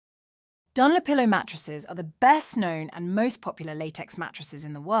Dunlopillo mattresses are the best known and most popular latex mattresses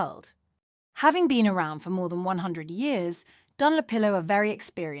in the world. Having been around for more than 100 years, Dunlopillo are very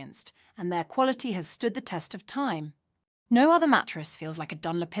experienced, and their quality has stood the test of time. No other mattress feels like a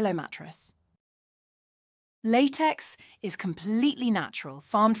Dunlopillo mattress. Latex is completely natural,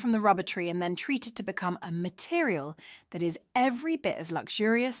 farmed from the rubber tree and then treated to become a material that is every bit as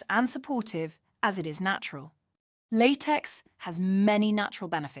luxurious and supportive as it is natural. Latex has many natural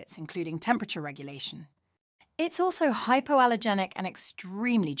benefits, including temperature regulation. It's also hypoallergenic and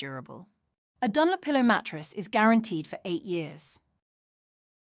extremely durable. A Dunlopillo mattress is guaranteed for 8 years.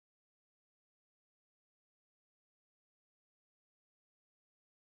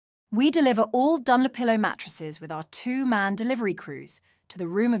 We deliver all Dunlopillo mattresses with our 2-man delivery crews to the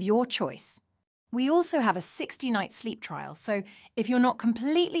room of your choice. We also have a 60-night sleep trial, so if you're not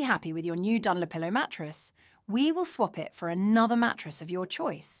completely happy with your new Dunlopillo mattress, we will swap it for another mattress of your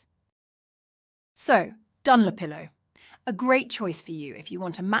choice. So, Dunlopillo, a great choice for you if you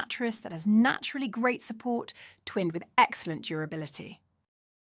want a mattress that has naturally great support twinned with excellent durability.